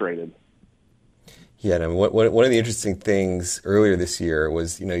frustrated. Yeah, and one of the interesting things earlier this year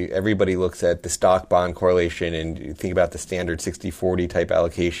was, everybody looks at the stock bond correlation and you think about the standard 60-40 type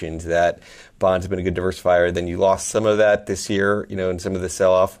allocations, that bonds have been a good diversifier. Then you lost some of that this year, in some of the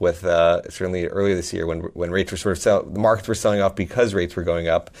sell-off with certainly earlier this year when rates were the markets were selling off because rates were going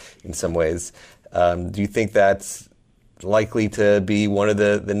up in some ways. Do you think that's likely to be one of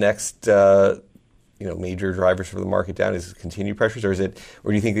the next major drivers for the market down, is continued pressures, or do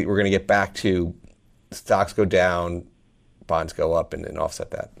you think that we're going to get back to stocks go down, bonds go up, and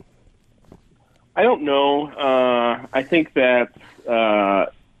offset that? I don't know. I think that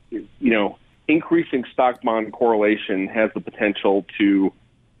increasing stock bond correlation has the potential to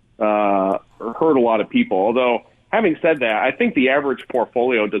hurt a lot of people. Although, having said that, I think the average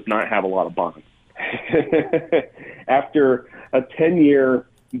portfolio does not have a lot of bonds. After a 10-year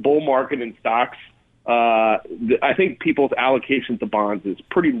bull market in stocks, I think people's allocation to bonds is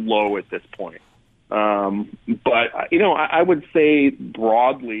pretty low at this point. But I would say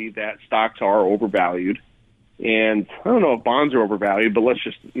broadly that stocks are overvalued, and I don't know if bonds are overvalued, but let's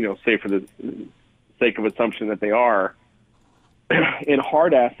just say for the sake of assumption that they are. And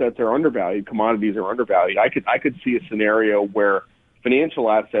hard assets are undervalued, commodities are undervalued. I could see a scenario where financial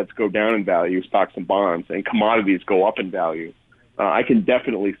assets go down in value, stocks and bonds, and commodities go up in value. I can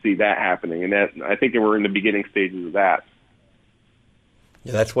definitely see that happening, and I think that we're in the beginning stages of that.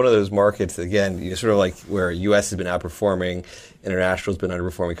 Yeah, that's one of those markets, again, sort of like where U.S. has been outperforming, international has been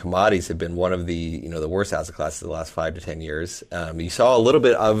underperforming, commodities have been one of the the worst asset classes of the last 5 to 10 years. You saw a little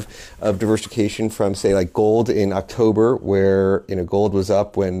bit of diversification from, say, like gold in October, where gold was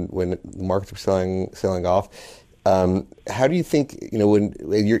up when the markets were selling off. How do you think, when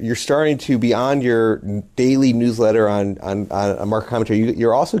you're starting to, beyond your daily newsletter on market commentary,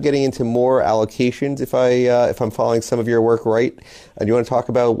 you're also getting into more allocations, if I'm following some of your work right? Do you want to talk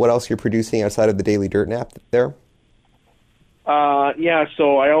about what else you're producing outside of the Daily Dirt Nap there? Yeah,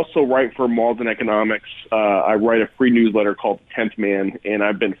 so I also write for Malden Economics. I write a free newsletter called 10th Man, and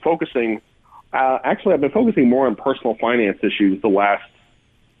I've been focusing more on personal finance issues the last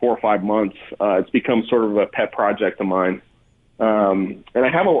 4 or 5 months. It's become sort of a pet project of mine. And I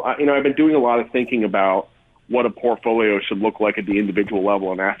have I've been doing a lot of thinking about what a portfolio should look like at the individual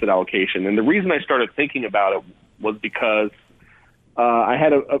level and asset allocation. And the reason I started thinking about it was because I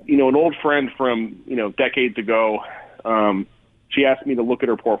had an old friend from decades ago. She asked me to look at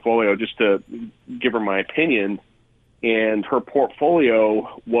her portfolio just to give her my opinion, and her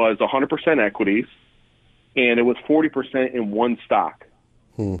portfolio was 100% equities, and it was 40% in one stock.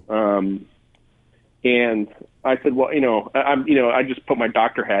 And I said, well, I just put my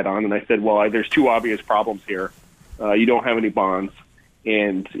doctor hat on, and I said, well, there's 2 obvious problems here. You don't have any bonds,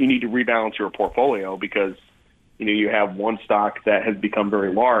 and you need to rebalance your portfolio because, you have one stock that has become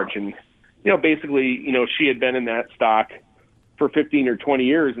very large. And, basically, she had been in that stock for 15 or 20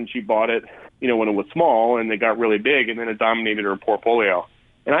 years, and she bought it, when it was small, and it got really big, and then it dominated her portfolio.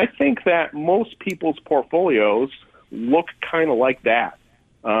 And I think that most people's portfolios look kind of like that.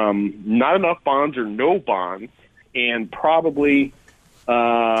 Not enough bonds or no bonds, and probably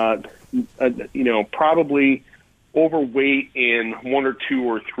overweight in 1 or 2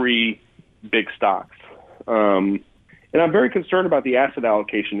 or 3 big stocks. And I'm very concerned about the asset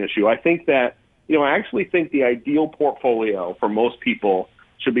allocation issue. I think that, I actually think the ideal portfolio for most people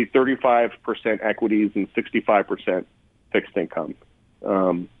should be 35% equities and 65% fixed income,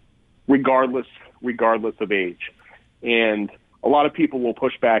 regardless of age. And a lot of people will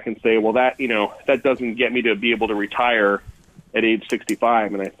push back and say, well, that doesn't get me to be able to retire at age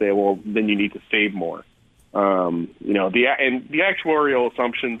 65. And I say, well, then you need to save more. The actuarial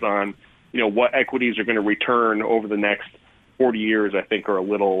assumptions on, what equities are going to return over the next 40 years, I think are a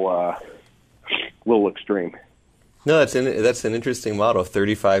little extreme. No, that's an interesting model.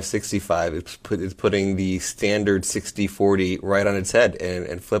 35-65. It's putting the standard 60-40 right on its head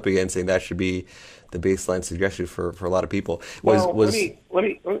and flipping it and saying that should be the baseline suggestion for a lot of people. Let me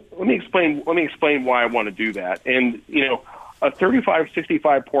explain why I want to do that. And a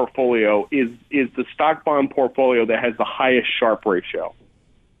 35-65 portfolio is the stock bond portfolio that has the highest Sharpe ratio,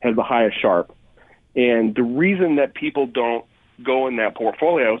 has the highest Sharpe. And the reason that people don't go in that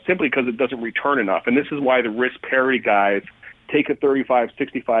portfolio is simply because it doesn't return enough. And this is why the risk parity guys take a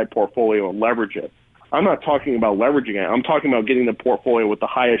 35-65 portfolio and leverage it. I'm not talking about leveraging it. I'm talking about getting the portfolio with the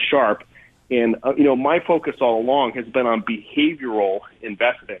highest Sharpe. And, my focus all along has been on behavioral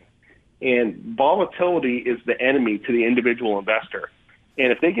investing. And volatility is the enemy to the individual investor.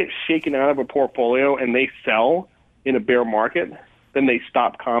 And if they get shaken out of a portfolio and they sell in a bear market, then they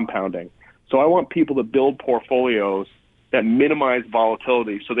stop compounding. So I want people to build portfolios that minimize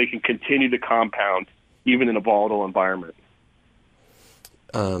volatility so they can continue to compound even in a volatile environment.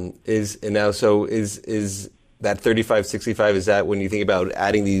 Is that 35-65, is that when you think about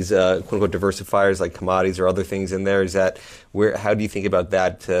adding these quote-unquote diversifiers like commodities or other things in there, how do you think about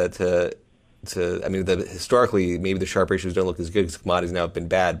that historically maybe the Sharpe ratios don't look as good because commodities now have been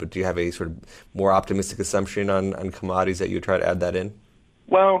bad, but do you have a sort of more optimistic assumption on commodities that you would try to add that in?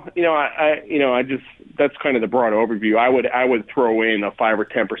 Well, that's kind of the broad overview. I would throw in a 5 or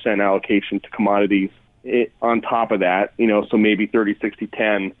 10% allocation to commodities on top of that, so maybe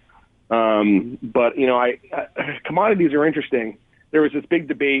 30-60-10. But commodities are interesting. There was this big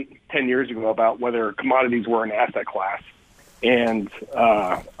debate 10 years ago about whether commodities were an asset class. And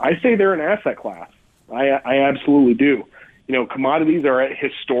I say they're an asset class. I absolutely do. Commodities are at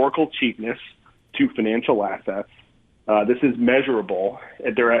historical cheapness to financial assets. This is measurable.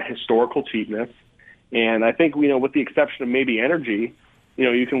 They're at historical cheapness. And I think, with the exception of maybe energy,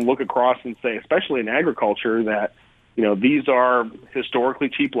 you can look across and say, especially in agriculture, that, these are historically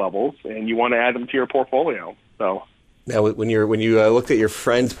cheap levels, and you want to add them to your portfolio. So now, when you looked at your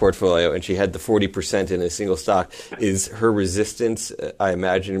friend's portfolio and she had the 40% in a single stock, is her resistance? I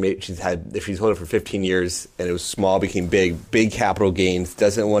imagine if she's holding it for 15 years and it was small, became big capital gains,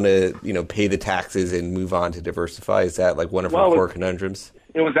 doesn't want to pay the taxes and move on to diversify. Is that like one of her core conundrums?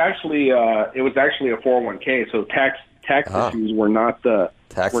 It was actually a 401k, so tax issues were not the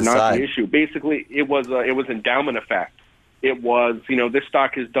issue. Basically, it was endowment effect. It was, this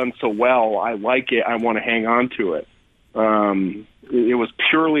stock has done so well, I like it, I want to hang on to it. It was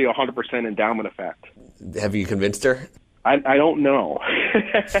purely 100% endowment effect. Have you convinced her? I don't know. We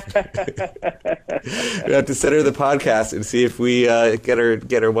have to send her the podcast and see if we get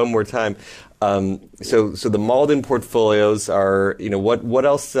her one more time. So the Malden portfolios are, what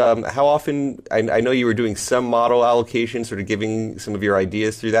else? How often? I know you were doing some model allocation, sort of giving some of your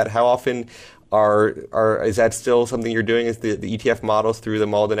ideas through that. How often is that still something you're doing? Is the ETF models through the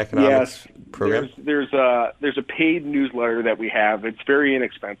Malden Economics program? There's a paid newsletter that we have. It's very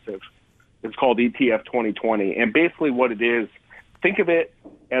inexpensive. It's called ETF 2020, and basically what it is, think of it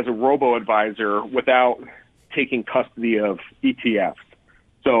as a robo-advisor without taking custody of ETFs.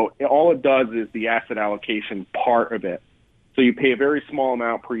 So all it does is the asset allocation part of it. So you pay a very small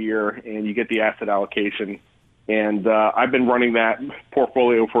amount per year, and you get the asset allocation. And I've been running that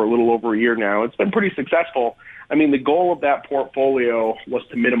portfolio for a little over a year now. It's been pretty successful. I mean, the goal of that portfolio was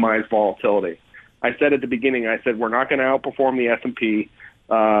to minimize volatility. I said at the beginning, we're not going to outperform the S&P.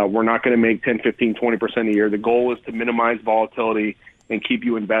 We're not going to make 10, 15, 20% a year. The goal is to minimize volatility and keep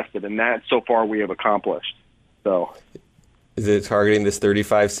you invested. And that, so far, we have accomplished. So, is it targeting this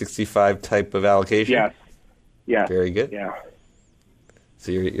 35-65 type of allocation? Yes. Yeah. Very good. Yeah.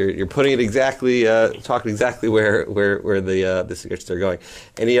 So you're putting it exactly, talking exactly where the suggestions are going.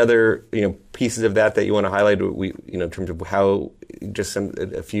 Any other pieces of that you want to highlight? In terms of how just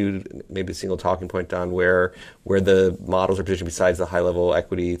a few, maybe a single talking point on where the models are positioned besides the high level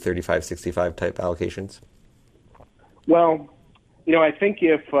equity 35-65 type allocations. Well, I think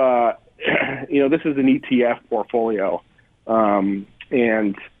if this is an ETF portfolio, and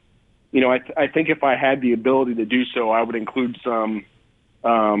I think if I had the ability to do so, I would include some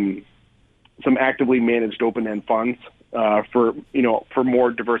actively managed open-end funds for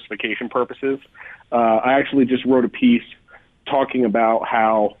more diversification purposes. I actually just wrote a piece talking about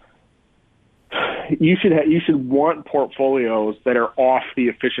how you should want portfolios that are off the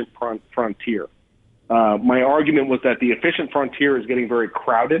efficient frontier. My argument was that the efficient frontier is getting very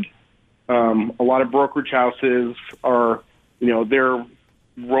crowded. A lot of brokerage houses are, their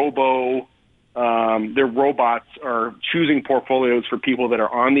robots are choosing portfolios for people that are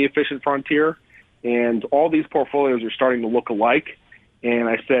on the efficient frontier, and all these portfolios are starting to look alike. And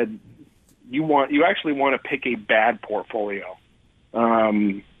I said, you actually want to pick a bad portfolio,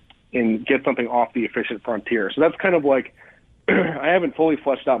 and get something off the efficient frontier. So that's kind of like, I haven't fully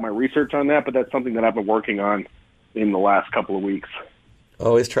fleshed out my research on that, but that's something that I've been working on in the last couple of weeks.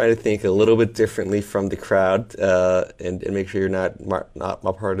 Always try to think a little bit differently from the crowd, and make sure you're not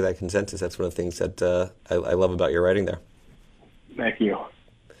part of that consensus. That's one of the things that I love about your writing there. Thank you.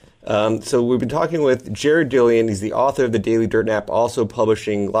 So we've been talking with Jared Dillian. He's the author of the Daily Dirt Nap, also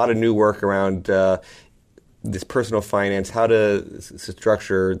publishing a lot of new work around this personal finance, how to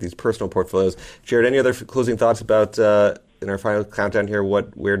structure these personal portfolios. Jared, any other closing thoughts about, in our final countdown here,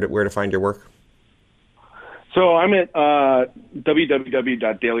 where to find your work? So I'm at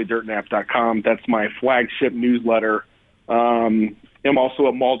www.dailydirtnap.com. That's my flagship newsletter. I'm also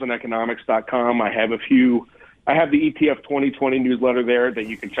at maldeneconomics.com. I have the ETF 2020 newsletter there that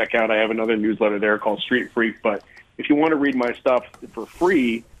you can check out. I have another newsletter there called Street Freak. But if you want to read my stuff for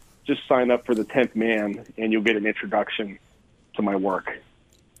free, just sign up for the 10th Man, and you'll get an introduction to my work.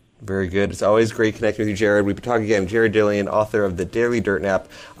 Very good. It's always great connecting with you, Jared. We've been talking again. Jared Dillian, author of the Daily Dirt Nap.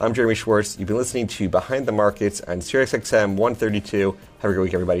 I'm Jeremy Schwartz. You've been listening to Behind the Markets on SiriusXM 132. Have a great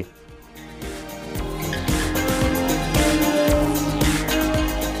week, everybody.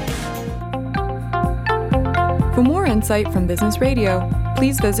 For more insight from Business Radio,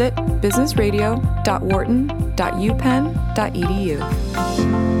 please visit businessradio.wharton.upenn.edu.